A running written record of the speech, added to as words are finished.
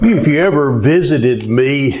If you ever visited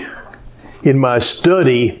me in my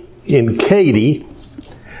study in Katy,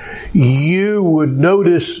 you would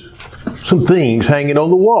notice some things hanging on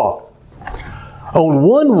the wall. On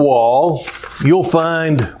one wall, you'll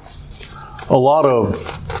find a lot of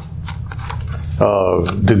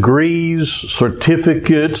degrees,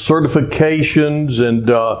 certificates, certifications, and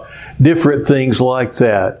different things like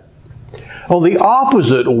that. On the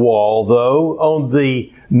opposite wall, though, on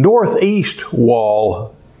the northeast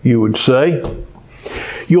wall, you would say,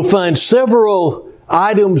 you'll find several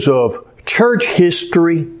items of church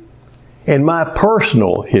history and my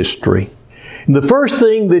personal history. And the first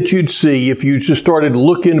thing that you'd see if you just started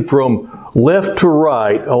looking from left to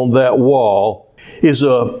right on that wall is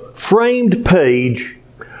a framed page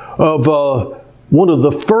of one of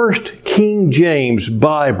the first King James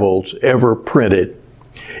Bibles ever printed.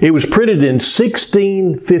 It was printed in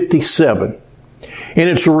 1657. And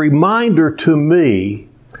it's a reminder to me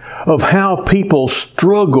of how people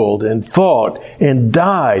struggled and fought and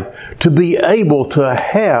died to be able to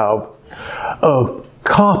have a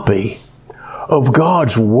copy of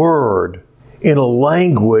God's Word in a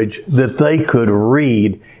language that they could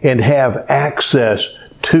read and have access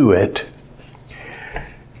to it.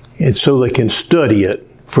 And so they can study it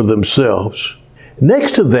for themselves.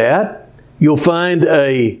 Next to that, you'll find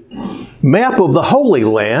a map of the Holy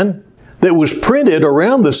Land that was printed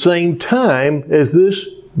around the same time as this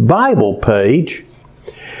Bible page.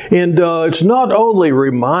 And it's not only a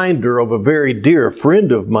reminder of a very dear friend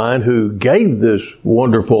of mine who gave this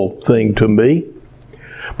wonderful thing to me,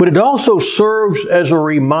 but it also serves as a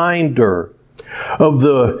reminder of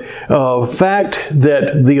the fact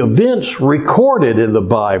that the events recorded in the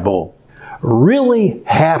Bible really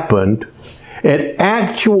happened at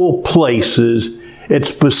actual places at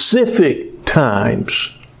specific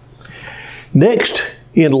times. Next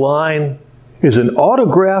in line is an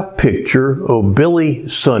autographed picture of Billy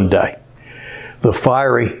Sunday, the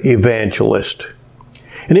fiery evangelist.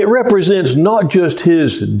 And it represents not just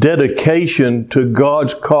his dedication to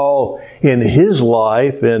God's call in his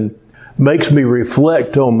life and makes me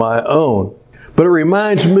reflect on my own, but it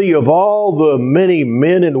reminds me of all the many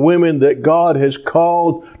men and women that God has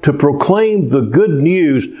called to proclaim the good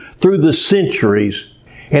news through the centuries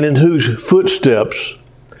and in whose footsteps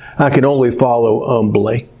I can only follow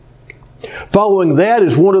humbly. Following that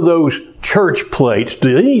is one of those church plates.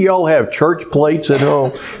 Do any of y'all have church plates at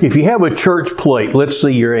home? If you have a church plate, let's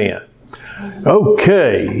see your hand.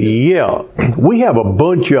 Okay, yeah. We have a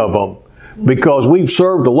bunch of them because we've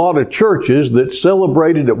served a lot of churches that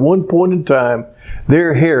celebrated at one point in time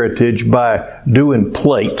their heritage by doing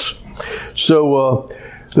plates. So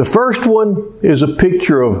the first one is a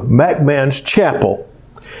picture of McMahon's Chapel.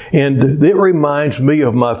 And it reminds me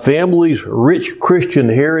of my family's rich Christian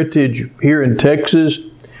heritage here in Texas,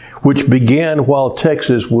 which began while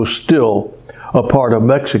Texas was still a part of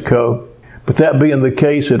Mexico. But that being the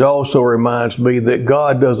case, it also reminds me that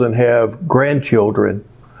God doesn't have grandchildren.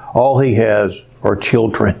 All He has are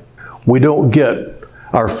children. We don't get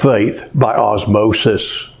our faith by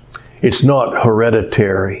osmosis. It's not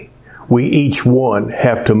hereditary. We each one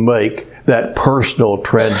have to make that personal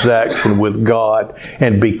transaction with God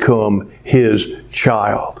and become His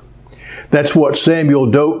child. That's what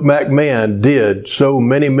Samuel Doak McMahon did so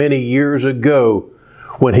many, many years ago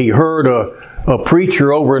when he heard a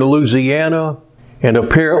preacher over in Louisiana, and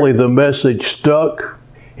apparently the message stuck,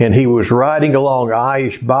 and he was riding along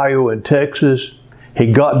Aish Bayou in Texas.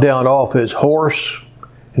 He got down off his horse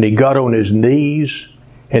and he got on his knees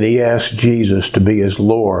and he asked Jesus to be his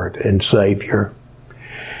Lord and Savior.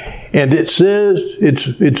 And it says,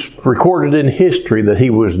 it's recorded in history that he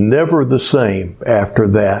was never the same after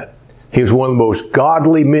that. He was one of the most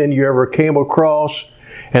godly men you ever came across,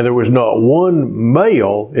 and there was not one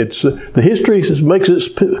male. The history makes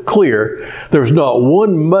it clear there was not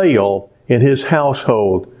one male in his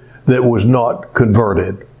household that was not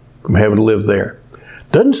converted from having lived there.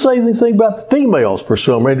 Doesn't say anything about the females for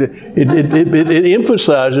some reason. It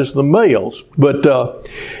emphasizes the males. But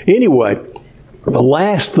anyway, the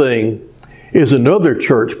last thing is another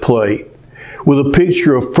church plate with a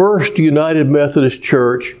picture of First United Methodist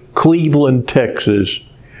Church, Cleveland, Texas,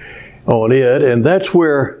 on it. And that's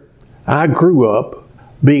where I grew up,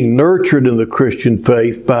 being nurtured in the Christian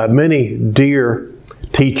faith by many dear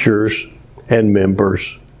teachers and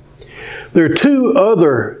members. There are two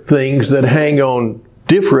other things that hang on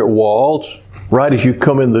different walls right as you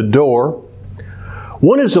come in the door.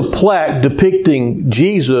 One is a plaque depicting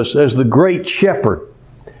Jesus as the great shepherd.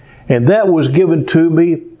 And that was given to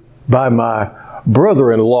me by my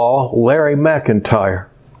brother-in-law, Larry McIntyre.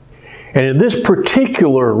 And in this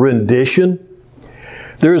particular rendition,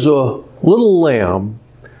 there's a little lamb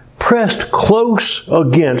pressed close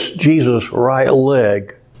against Jesus' right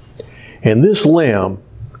leg. And this lamb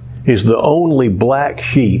is the only black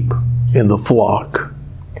sheep in the flock.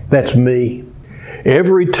 That's me.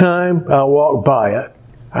 Every time I walk by it,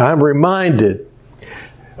 I'm reminded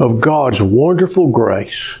of God's wonderful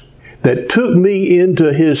grace that took me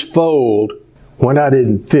into His fold when I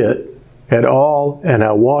didn't fit at all and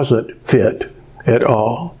I wasn't fit at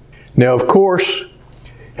all. Now, of course,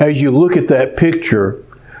 as you look at that picture,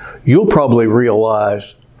 you'll probably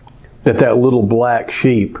realize that that little black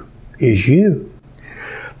sheep is you.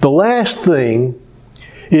 The last thing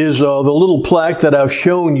is the little plaque that I've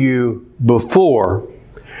shown you before,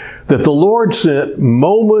 that the Lord sent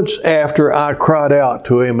moments after I cried out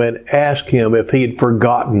to Him and asked Him if He had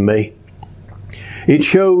forgotten me. It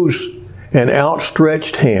shows an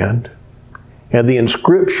outstretched hand, and the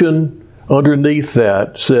inscription underneath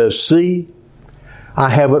that says, "See, I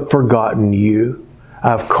haven't forgotten you.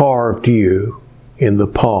 I've carved you in the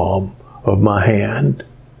palm of my hand."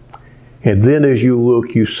 And then as you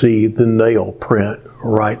look, you see the nail print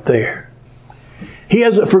right there. He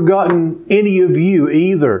hasn't forgotten any of you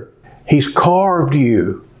either. He's carved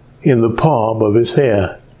you in the palm of His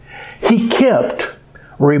hand. He kept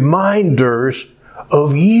reminders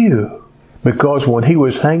of you, because when He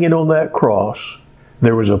was hanging on that cross,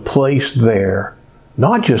 there was a place there,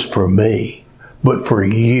 not just for me, but for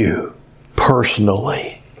you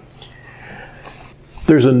personally.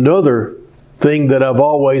 There's another thing that I've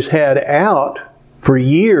always had out for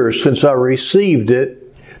years since I received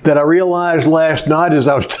it, that I realized last night as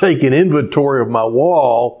I was taking inventory of my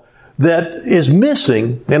wall that is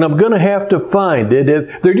missing, and I'm going to have to find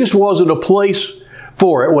it. There just wasn't a place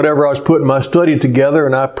for it whenever I was putting my study together,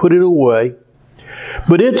 and I put it away.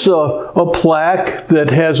 But it's a plaque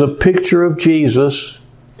that has a picture of Jesus,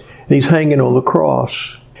 and He's hanging on the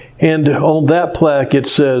cross. And on that plaque it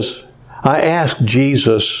says, "I asked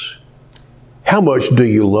Jesus, 'How much do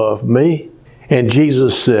you love me?' And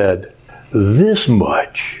Jesus said, 'This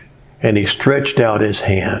much.' And He stretched out His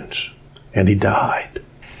hands and He died."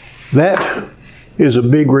 That is a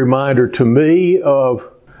big reminder to me of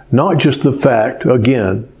not just the fact,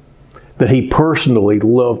 again, that He personally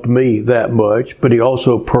loved me that much, but He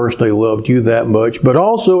also personally loved you that much. But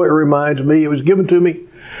also it reminds me, it was given to me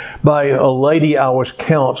by a lady I was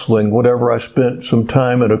counseling whenever I spent some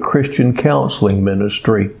time in a Christian counseling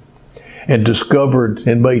ministry, and discovered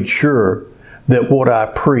and made sure that what I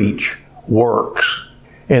preach works.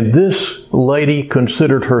 And this lady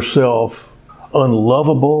considered herself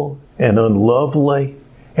unlovable and unlovely,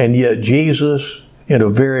 and yet Jesus, in a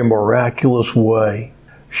very miraculous way,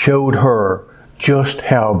 showed her just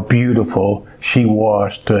how beautiful she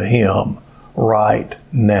was to Him right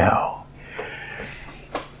now.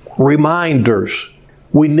 Reminders.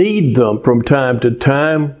 We need them from time to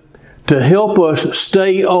time to help us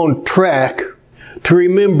stay on track, to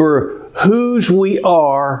remember whose we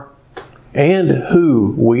are and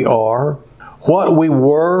who we are, what we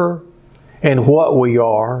were and what we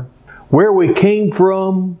are, where we came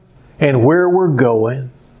from and where we're going,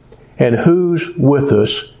 and who's with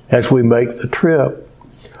us as we make the trip.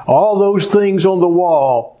 All those things on the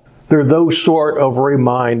wall, they're those sort of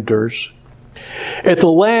reminders. At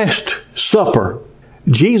the Last Supper,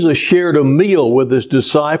 Jesus shared a meal with His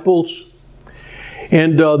disciples,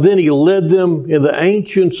 and then He led them in the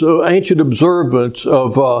ancient observance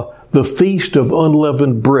of the Feast of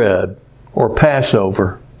Unleavened Bread, or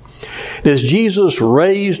Passover. As Jesus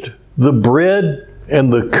raised the bread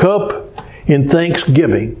and the cup in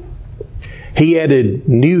thanksgiving, He added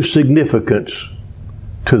new significance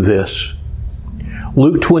to this.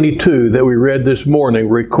 Luke 22 that we read this morning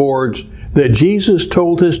records that Jesus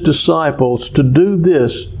told His disciples to do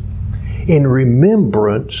this in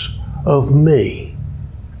remembrance of me.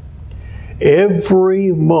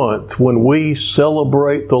 Every month when we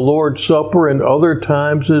celebrate the Lord's Supper and other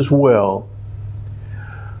times as well,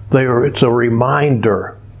 it's a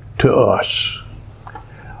reminder to us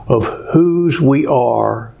of whose we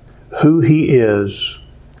are, who He is,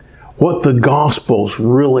 what the gospel's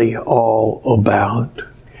really all about.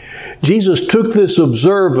 Jesus took this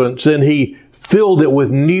observance and He filled it with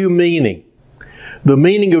new meaning. The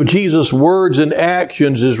meaning of Jesus' words and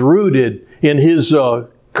actions is rooted in His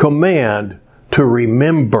command to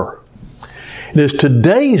remember. And as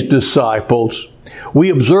today's disciples, we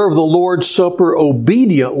observe the Lord's Supper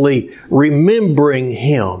obediently, remembering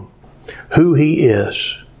Him, who He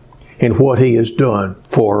is, and what He has done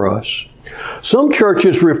for us. Some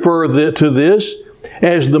churches refer to this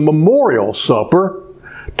as the memorial supper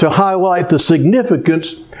to highlight the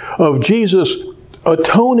significance of Jesus'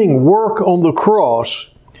 atoning work on the cross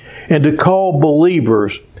and to call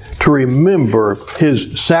believers to remember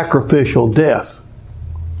His sacrificial death.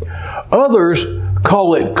 Others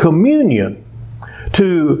call it communion,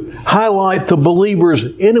 to highlight the believer's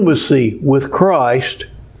intimacy with Christ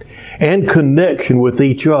and connection with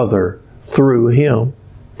each other through Him.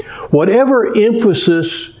 Whatever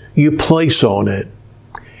emphasis you place on it,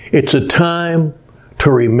 it's a time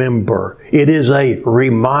to remember. It is a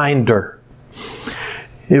reminder.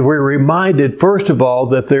 We're reminded, first of all,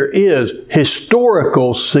 that there is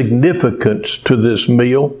historical significance to this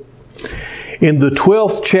meal. In the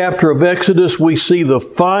 12th chapter of Exodus, we see the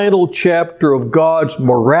final chapter of God's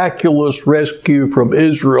miraculous rescue from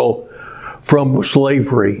Israel from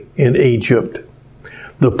slavery in Egypt.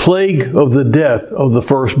 The plague of the death of the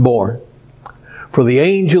firstborn. For the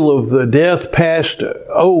angel of the death passed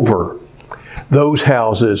over those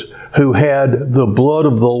houses who had the blood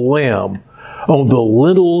of the Lamb on the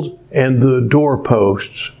lintel and the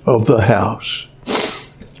doorposts of the house.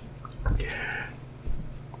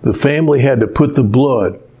 The family had to put the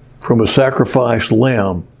blood from a sacrificed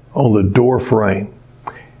lamb on the door frame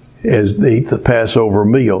as they eat the Passover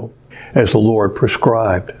meal as the Lord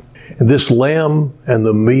prescribed. And this lamb and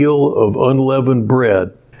the meal of unleavened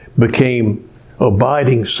bread became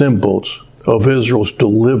abiding symbols of Israel's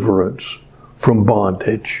deliverance from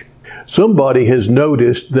bondage. Somebody has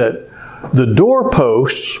noticed that the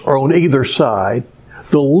doorposts are on either side.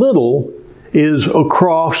 The lintel is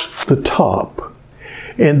across the top.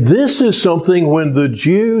 And this is something when the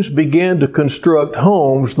Jews began to construct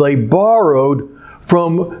homes, they borrowed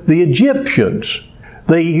from the Egyptians.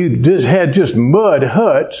 They had just mud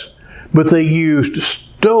huts, but they used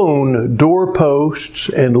stone doorposts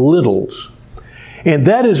and lintels. And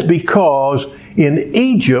that is because in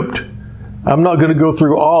Egypt, I'm not going to go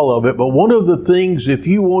through all of it, but one of the things, if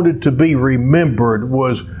you wanted to be remembered,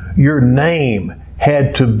 was your name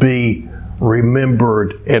had to be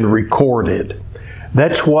remembered and recorded.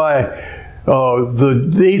 That's why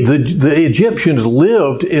the Egyptians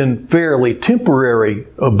lived in fairly temporary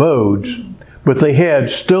abodes, but they had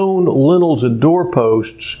stone lintels and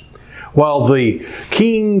doorposts, while the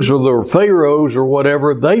kings or the pharaohs or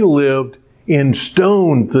whatever, they lived in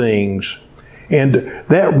stone things. And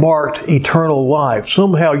that marked eternal life.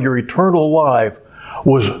 Somehow your eternal life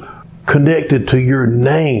was connected to your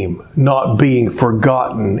name not being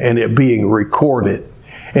forgotten and it being recorded.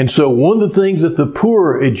 And so one of the things that the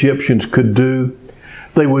poor Egyptians could do,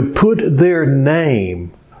 they would put their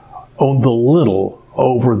name on the lintel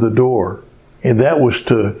over the door. And that was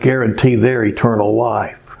to guarantee their eternal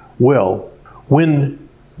life. Well, when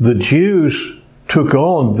the Jews took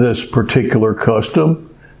on this particular custom,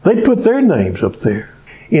 they put their names up there.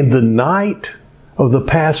 In the night of the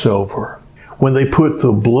Passover, when they put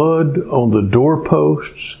the blood on the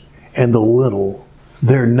doorposts and the lintel,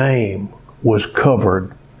 their name was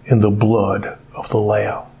covered in the blood of the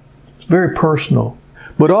Lamb. It's very personal.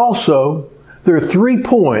 But also, there are 3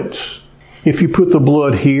 points. If you put the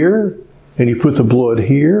blood here, and you put the blood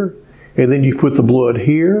here, and then you put the blood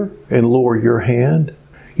here, and lower your hand,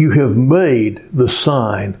 you have made the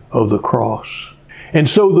sign of the cross. And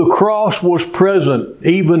so the cross was present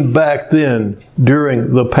even back then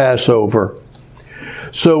during the Passover.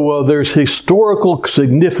 So there's historical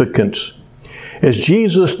significance. As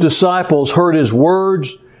Jesus' disciples heard His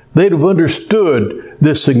words, they'd have understood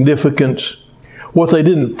this significance. What they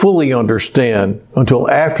didn't fully understand until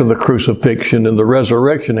after the crucifixion and the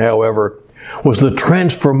resurrection, however, was the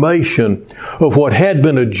transformation of what had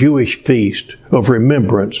been a Jewish feast of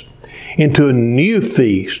remembrance into a new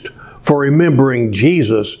feast for remembering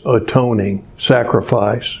Jesus' atoning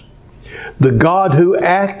sacrifice. The God who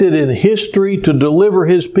acted in history to deliver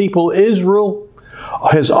His people Israel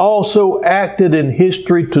has also acted in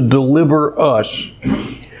history to deliver us.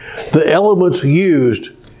 The elements used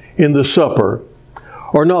in the supper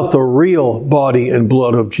are not the real body and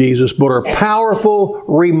blood of Jesus, but are powerful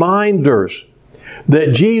reminders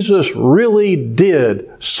that Jesus really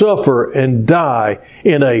did suffer and die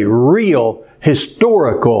in a real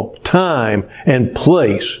historical time and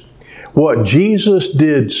place. What Jesus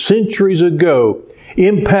did centuries ago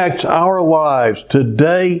impacts our lives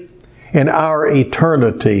today and our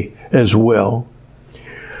eternity as well.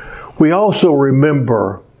 We also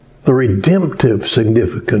remember the redemptive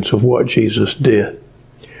significance of what Jesus did.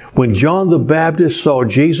 When John the Baptist saw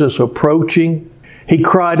Jesus approaching, he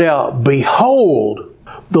cried out, "Behold,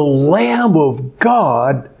 the Lamb of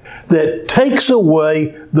God that takes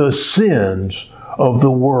away the sins of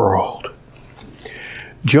the world."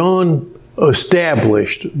 John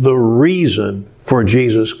established the reason for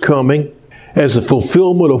Jesus coming as the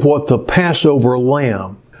fulfillment of what the Passover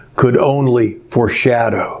lamb could only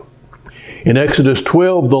foreshadow. In Exodus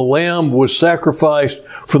 12, the lamb was sacrificed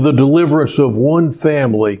for the deliverance of one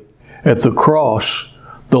family. At the cross,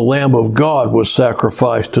 the Lamb of God was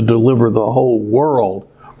sacrificed to deliver the whole world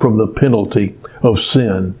from the penalty of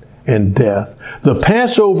sin and death. The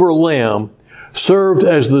Passover lamb served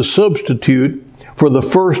as the substitute for the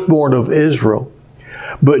firstborn of Israel.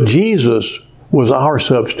 But Jesus was our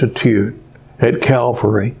substitute at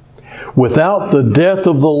Calvary. Without the death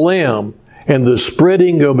of the lamb and the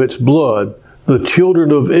spreading of its blood, the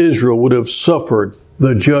children of Israel would have suffered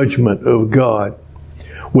the judgment of God.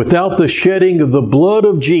 Without the shedding of the blood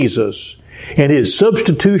of Jesus and His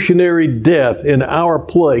substitutionary death in our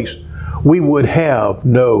place, we would have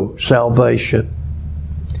no salvation.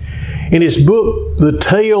 In his book, The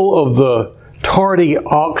Tale of the Tardy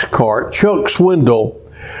Ox Cart, Chuck Swindoll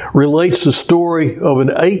relates the story of an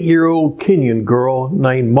 8-year-old Kenyan girl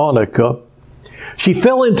named Monica. She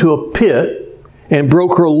fell into a pit and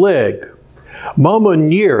broke her leg. Mama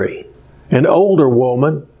Nyeri, an older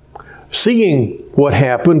woman, seeing what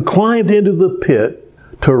happened, climbed into the pit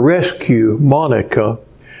to rescue Monica.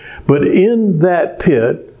 But in that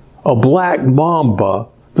pit, a black mamba,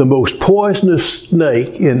 the most poisonous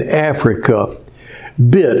snake in Africa,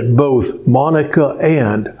 bit both Monica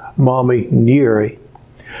and Mommy Nyeri.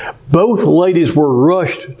 Both ladies were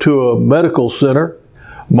rushed to a medical center.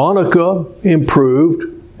 Monica improved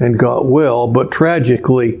and got well, but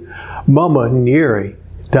tragically, Mama Nyeri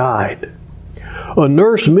died. A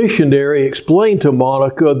nurse missionary explained to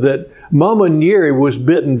Monica that Mama Nyeri was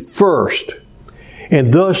bitten first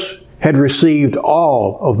and thus had received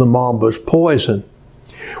all of the mamba's poison.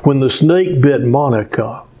 When the snake bit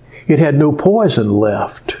Monica, it had no poison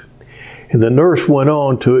left. And the nurse went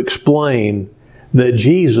on to explain that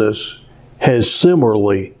Jesus has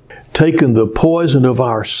similarly taken the poison of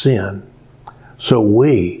our sin so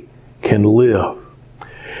we can live.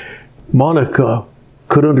 Monica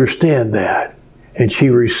could understand that, and she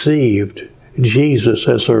received Jesus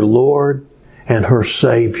as her Lord and her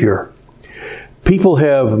Savior. People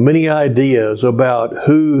have many ideas about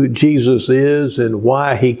who Jesus is and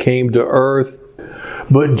why He came to earth,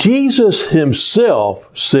 but Jesus Himself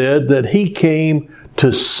said that He came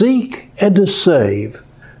to seek and to save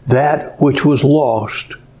that which was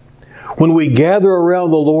lost. When we gather around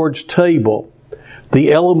the Lord's table,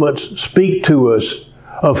 the elements speak to us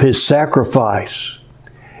of His sacrifice,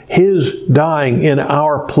 His dying in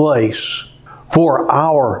our place for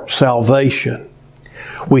our salvation.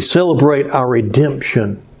 We celebrate our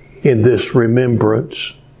redemption in this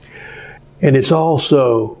remembrance. And it's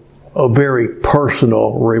also a very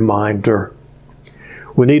personal reminder.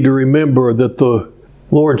 We need to remember that the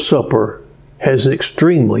Lord's Supper has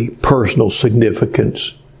extremely personal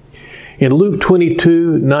significance. In Luke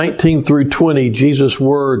 22:19 through 20, Jesus'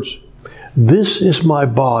 words, "This is my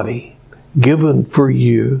body given for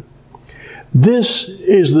you. This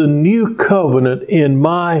is the new covenant in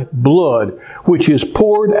my blood, which is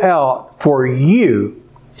poured out for you."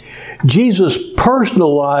 Jesus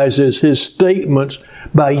personalizes His statements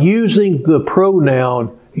by using the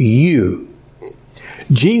pronoun you.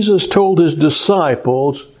 Jesus told His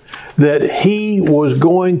disciples that He was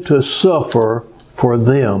going to suffer for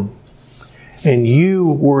them, and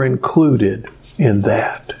you were included in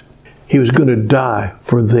that. He was going to die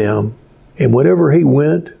for them. And whenever He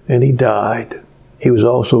went and He died, He was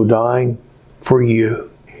also dying for you.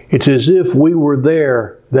 It's as if we were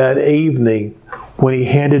there that evening when He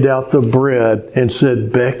handed out the bread and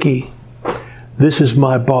said, "Becky, this is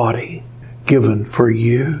my body given for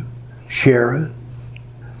you." Sharon,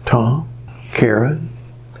 Tom, Karen,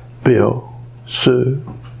 Bill, Sue,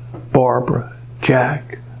 Barbara,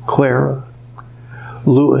 Jack, Clara,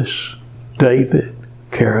 Louis, David,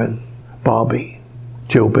 Karen, Bobby,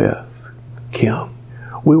 JoBeth, Kim.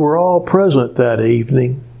 We were all present that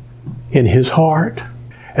evening in His heart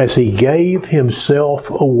as He gave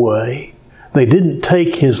Himself away. They didn't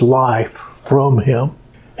take His life from Him.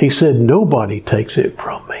 He said, "Nobody takes it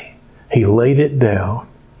from me." He laid it down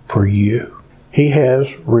for you. He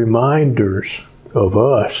has reminders of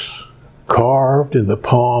us carved in the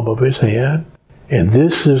palm of His hand. And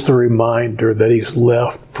this is the reminder that He's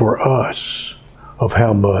left for us of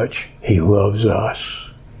how much He loves us.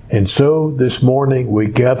 And so this morning we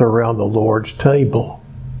gather around the Lord's table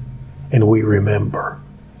and we remember.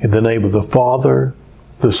 In the name of the Father,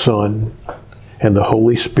 the Son, and the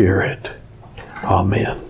Holy Spirit. Amen.